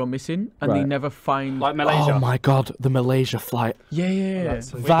just go missing and they never find like Malaysia? Oh my God, the Malaysia flight. Yeah.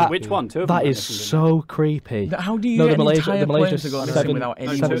 Which one? Two of that them is so creepy. How do you get entire planes to go missing without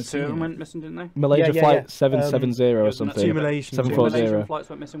anyone seeing? Two of them went missing, didn't they? Malaysia flight 770 or something. Two Malaysian 740 flights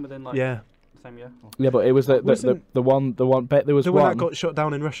went missing within same year. Yeah, but it was the one. There was one that got shot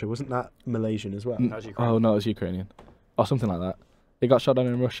down in Russia. Wasn't that Malaysian as well? Oh no, it was Ukrainian. Or something like that. It got shot down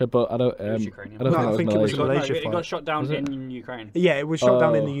in Russia, but I don't think it was Malaysia. It got shot down in Ukraine. Yeah, it was shot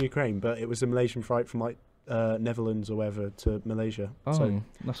down in the Ukraine, but it was a Malaysian flight from like Netherlands or wherever to Malaysia. Oh, so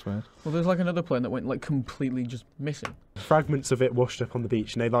that's weird. Well, there's like another plane that went like completely just missing. Fragments of it washed up on the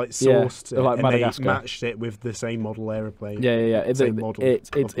beach, and they like sourced it, like and they matched it with the same model aeroplane. Yeah. Same model.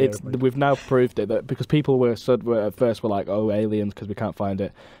 We've now proved it that because people were at first were like, oh, aliens, because we can't find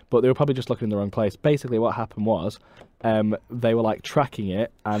it, but they were probably just looking in the wrong place. Basically, what happened was they were like tracking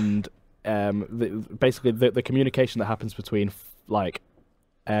it, and basically the communication that happens between like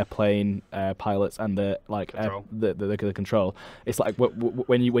airplane pilots and the control. It's like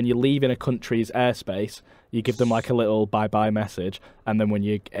when you leave in a country's airspace, you give them like a little bye message, and then when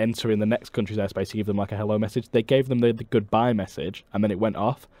you enter in the next country's airspace, you give them like a hello message. They gave them the goodbye message, and then it went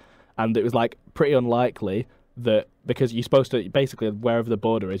off, and it was like pretty unlikely that, because you're supposed to basically, wherever the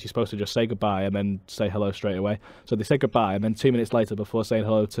border is, you're supposed to just say goodbye and then say hello straight away. So they said goodbye, and then 2 minutes later, before saying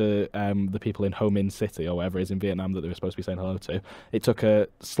hello to the people in Ho Minh City or wherever it is in Vietnam that they were supposed to be saying hello to, it took a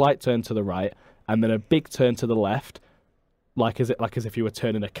slight turn to the right and then a big turn to the left, like as if you were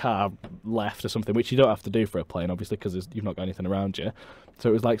turning a car left or something, which you don't have to do for a plane, obviously, because you've not got anything around you. So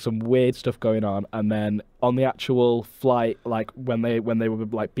it was like some weird stuff going on, and then on the actual flight, like when they were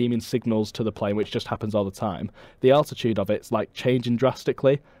like beaming signals to the plane, which just happens all the time, the altitude of it's like changing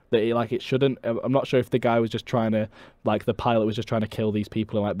drastically. That it shouldn't. I'm not sure if the guy was just trying to, like the pilot was just trying to kill these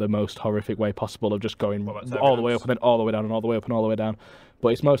people in like the most horrific way possible of just going all the way up and then all the way down and all the way up and all the way down. But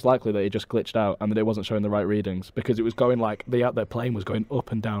it's most likely that it just glitched out and that it wasn't showing the right readings because it was going like their plane was going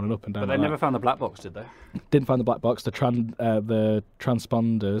up and down and up and down. But they never found the black box, did they? Didn't find the black box. The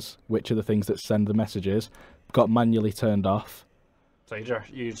transponders, which are the things that send the messages, got manually turned off. So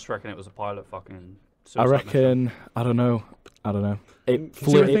you just reckon it was a pilot fucking? I reckon. Mission? I don't know. It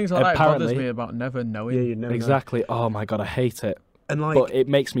flew. Things like that bothers me about never knowing. Yeah, you never exactly. Know. Oh my god, I hate it. And like, but it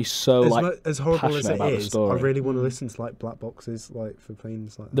makes me so as horrible as it is, I really want to Mm. listen to like black boxes, like for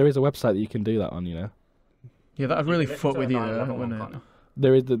planes. Like there is a website that you can do that on, you know. Yeah, that'd really fuck with you, wouldn't it?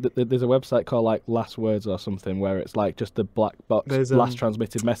 There's a website called like Last Words or something where it's like just the black box last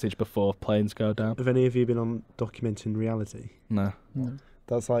transmitted message before planes go down. Have any of you been on Documenting Reality? No.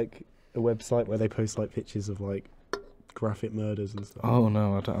 That's like a website where they post like pictures of like graphic murders and stuff. Oh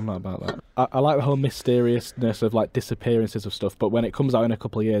no, I'm not about that. I like the whole mysteriousness of like disappearances of stuff, but when it comes out in a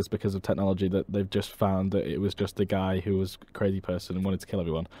couple of years because of technology that they've just found that it was just the guy who was a crazy person and wanted to kill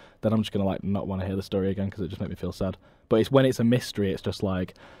everyone, then I'm just gonna like not want to hear the story again because it just makes me feel sad. But it's when it's a mystery, it's just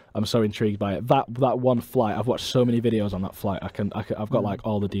like I'm so intrigued by it. That one flight, I've watched so many videos on that flight. I've got like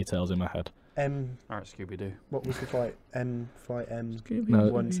all the details in my head. All right, Scooby Doo. What was the flight? Flight M17.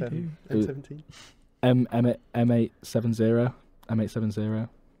 M17. M870,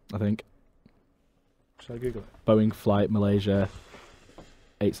 I think. Shall I Google it? Boeing Flight Malaysia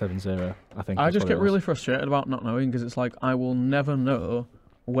 870, I think. I just get really frustrated about not knowing because it's like I will never know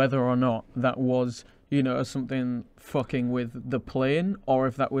whether or not that was, you know, something fucking with the plane or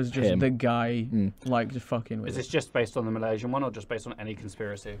if that was just the guy like just fucking with it. Is this just based on the Malaysian one or just based on any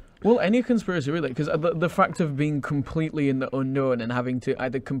conspiracy? Well, any conspiracy really, because the fact of being completely in the unknown and having to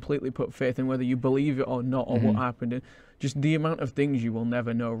either completely put faith in whether you believe it or not or what happened, just the amount of things you will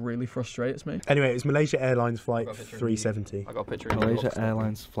never know really frustrates me. Anyway, it's Malaysia Airlines Flight 370. I got a picture of Malaysia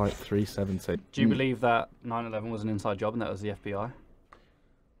Airlines Flight 370. Do you believe that 9/11 was an inside job and that was the FBI?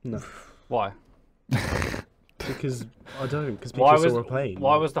 No. Why? Because I don't. Because people saw a plane.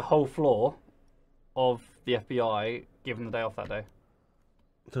 Why was the whole floor of the FBI given the day off that day?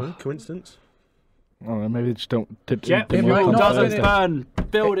 I don't know. Coincidence? I don't know. Maybe they just don't. Jet fuel doesn't burn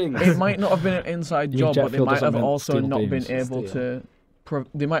buildings. It might not have been an inside job, but they might have also not been able to.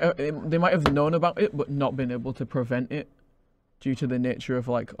 They might have known about it, but not been able to prevent it due to the nature of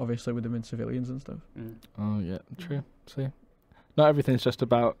like obviously with them in civilians and stuff. Oh yeah, true. See, not everything's just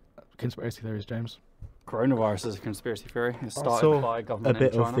about conspiracy theories, James. Coronavirus is a conspiracy theory. It's started by government a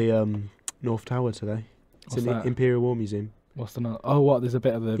bit in China. of the North Tower today. It's in the Imperial War Museum. What's the North? Oh, what? There's a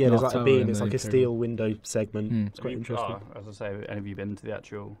bit of the there's North like Tower a beam. in It's the like a Imperial. steel window segment. It's quite interesting. As I say, any of you been to the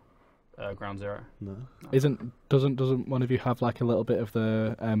actual Ground Zero? No. Doesn't one of you have like a little bit of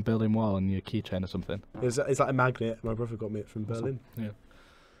the Berlin Wall in your keychain or something? No. It's like a magnet. My brother got me it from Berlin.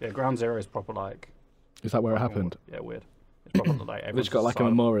 Yeah, Ground Zero is proper like. Is that where it happened? Yeah, weird. It's proper like. It's got like a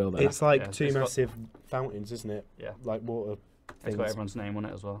memorial there. It's like two massive fountains, isn't it? Yeah. Like water. It's got everyone's name on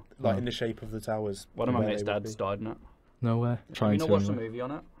it as well. Like in the shape of the towers. One of my mates' dads died in it. No way. Have you not watched a movie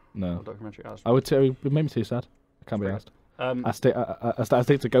on it? No. Or documentary? I would say it made me too sad. I can't be asked. I stick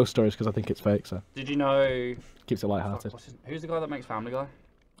to ghost stories because I think it's fake. So. Did you know? Keeps it lighthearted. Who's the guy that makes Family Guy?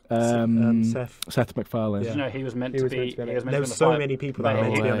 Seth MacFarlane. Did you know he was meant to be? There were so many people that were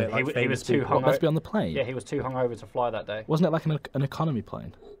meant to be on it. Like he was too hungover. Let's be on the plane. Yeah, he was too hungover to fly that day. Wasn't it like an economy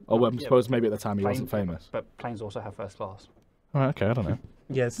plane? Or I suppose maybe at the time he wasn't famous. But planes also have first class. Oh, okay, I don't know.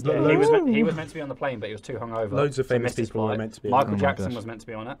 Yes, he was meant to be on the plane, but he was too hungover. Loads of famous people were meant to be. Michael Jackson was meant to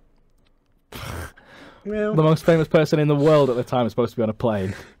be on it. Well, the most famous person in the world at the time is supposed to be on a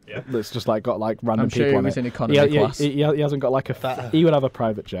plane. Yeah, that's just like got like random I'm sure people he on was it. in economy class. He hasn't got like a. He would have a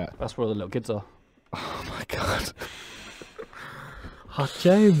private jet. That's where the little kids are. Oh my god. Oh,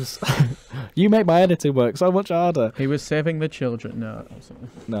 James, you make my editing work so much harder. He was saving the children. No.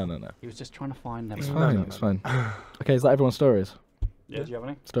 No. He was just trying to find them. It's fine. It's fine. Okay, is that everyone's stories? Yeah. Do you have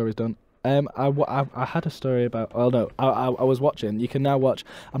any? Stories done. I had a story about. Well, no, I was watching. You can now watch.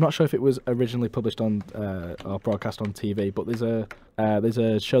 I'm not sure if it was originally published on or broadcast on TV, but there's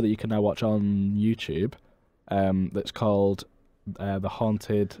a show that you can now watch on YouTube. That's called The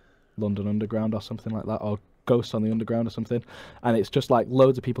Haunted London Underground or something like that, or Ghosts on the Underground or something, and it's just like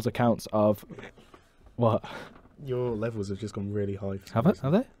loads of people's accounts of what. Your levels have just gone really high.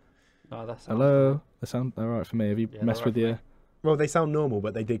 Have they? Oh, that's Hello. They sound alright for me. Have you messed with your... Well, they sound normal,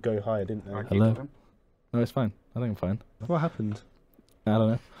 but they did go higher, didn't they? Hello. No, it's fine. I think I'm fine. What happened? I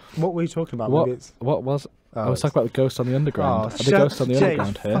don't know. What were you talking about? What was... I was talking about the ghosts on the underground. Are the ghosts on the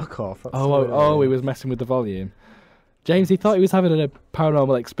underground here? Fuck off. He was messing with the volume. James, he thought he was having a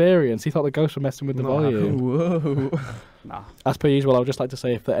paranormal experience. He thought the ghosts were messing with the volume. Whoa. Nah. As per usual, I would just like to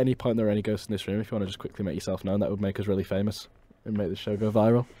say, if at any point there are any ghosts in this room, if you want to just quickly make yourself known, that would make us really famous and make the show go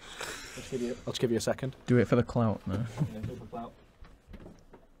viral. I'll just give you a second. Do it for the clout, no?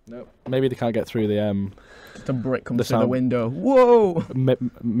 No. Maybe they can't get through the Just a brick comes through the window. Whoa!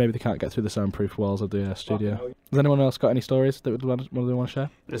 Maybe they can't get through the soundproof walls of the studio. Has anyone else got any stories that they want to share?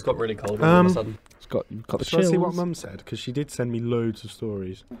 It just got really cold all of a sudden. It's got the Shall I chills. see what Mum said? Because she did send me loads of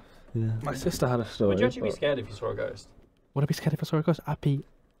stories. Yeah. My sister had a story. Would you actually be scared if you saw a ghost? Would I be scared if I saw a ghost? I'd be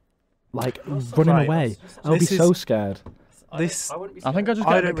running away. I would be so scared. I wouldn't be scared. I think I just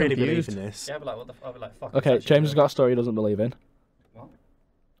I got don't really believe confused. in this. Yeah, but I'd be like, fuck. Okay, James has got a story he doesn't believe in. What?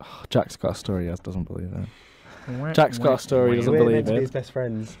 Oh, Jack's got a story he doesn't believe in. Jack's got a story he doesn't We're believe meant to be in. his best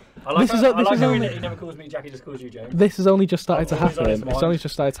friends. I like This is how only- he never calls me Jack, he just calls you James. This has only just started to Always on his happen. It's mind. only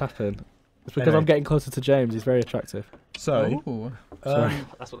just started to happen. It's because Anyway. I'm getting closer to James. He's very attractive. So, Ooh. Sorry.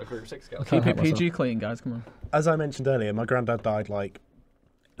 That's what the group 6 girls. Can't Keep it help PG clean, guys, come on. as I mentioned earlier, my granddad died like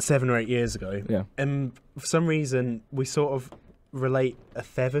 7 or 8 years ago. Yeah. And for some reason, we sort of relate a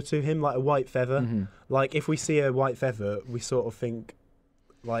feather to him, like a white feather. Mhm. Like, if we see a white feather, we sort of think,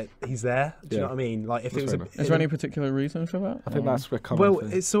 like, he's there. Do you Yeah. know what I mean? Like, if That's it was fair a... enough. Is there any particular reason for that? I think Or- that's a common Well,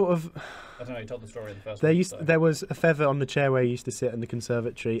 thing. it's sort of... I don't know, you told the story in the first one. There was a feather on the chair where I used to sit in the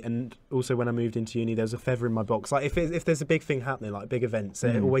conservatory, and also when I moved into uni, there was a feather in my box. Like, if there's a big thing happening, like big events,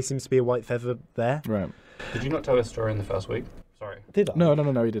 there always seems to be a white feather there. Right. Did you not tell a story in the first week? Sorry. Did I? No,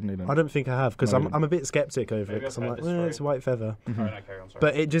 he didn't. I don't think I have, because No, I'm you didn't. a bit sceptic over it, Maybe because I've I'm heard like, this story. it's a white feather. Mhm. Alright, no, carry on, sorry.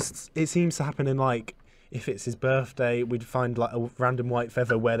 But it seems to happen in, like, if it's his birthday, we'd find, like, a random white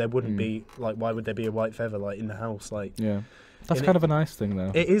feather where there wouldn't be, like, why would there be a white feather, like, in the house? Like, Yeah. That's And kind of a nice thing,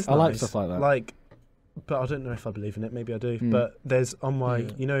 though. it is I like nice, stuff like that. Like, but I don't know if I believe in it. Maybe I do. Mm. But there's on my, Yeah.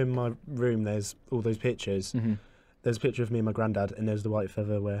 you know, in my room, there's all those pictures. Mhm. There's a picture of me and my granddad, and there's the white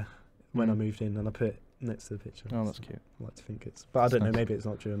feather when I Mm. moved in, and I put it next to the picture. Oh, that's cute. I like to think it's, but I That's don't know. nice. Maybe it's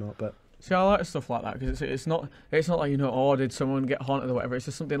not true or not. But See, I like stuff like that because it's not like, you know, oh, did someone get haunted or whatever. It's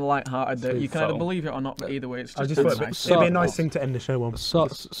just something light-hearted that Sweet you can either soul. believe it or not. But either way, it's I just just thought nice. it'd be a Sort nice of. thing to end the show on.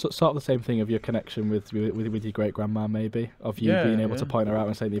 Sort of the same thing of your connection with your great grandma, maybe, of you Yeah, being able to yeah. point her out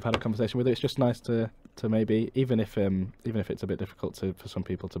and saying that you've had a conversation with her. It's just nice to maybe, even if it's a bit difficult for some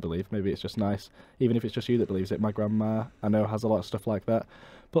people to believe, maybe it's just nice, even if it's just you that believes it. My grandma, I know, has a lot of stuff like that.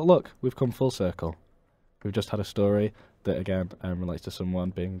 But look, we've come full circle. We've just had a story that again relates to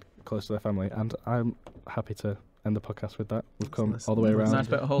someone being close to their family, and I'm happy to end the podcast with that. We've come nice. all the way around. Nice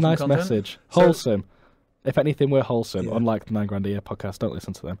bit of wholesome Nice content. message. So- Wholesome. If anything, we're wholesome. Yeah. Unlike the 9 Grand a Year podcast, don't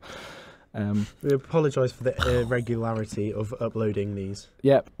listen to them. We apologise for the irregularity of uploading these.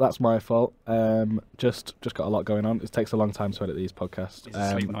 Yep, that's my fault. Just got a lot going on. It takes a long time to edit these podcasts. He's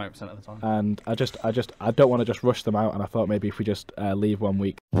asleep 90% of the time. And I don't want to just rush them out. And I thought maybe if we just leave 1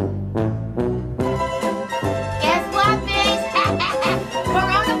 week, Guess what, bitch?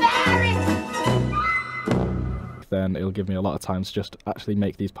 Coronavirus! then it'll give me a lot of time to just actually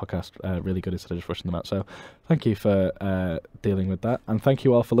make these podcasts really good instead of just rushing them out. So thank you for dealing with that, and thank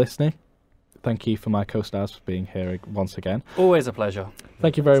you all for listening. Thank you for my co-stars for being here once again. Always a pleasure.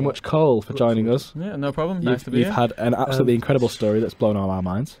 Thank you very much, Cole, for joining us. Yeah, no problem. Nice to be You've here. had an absolutely incredible story that's blown all our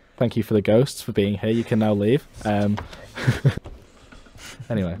minds. Thank you for the ghosts for being here. You can now leave.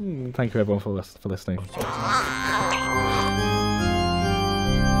 Anyway, thank you everyone for listening.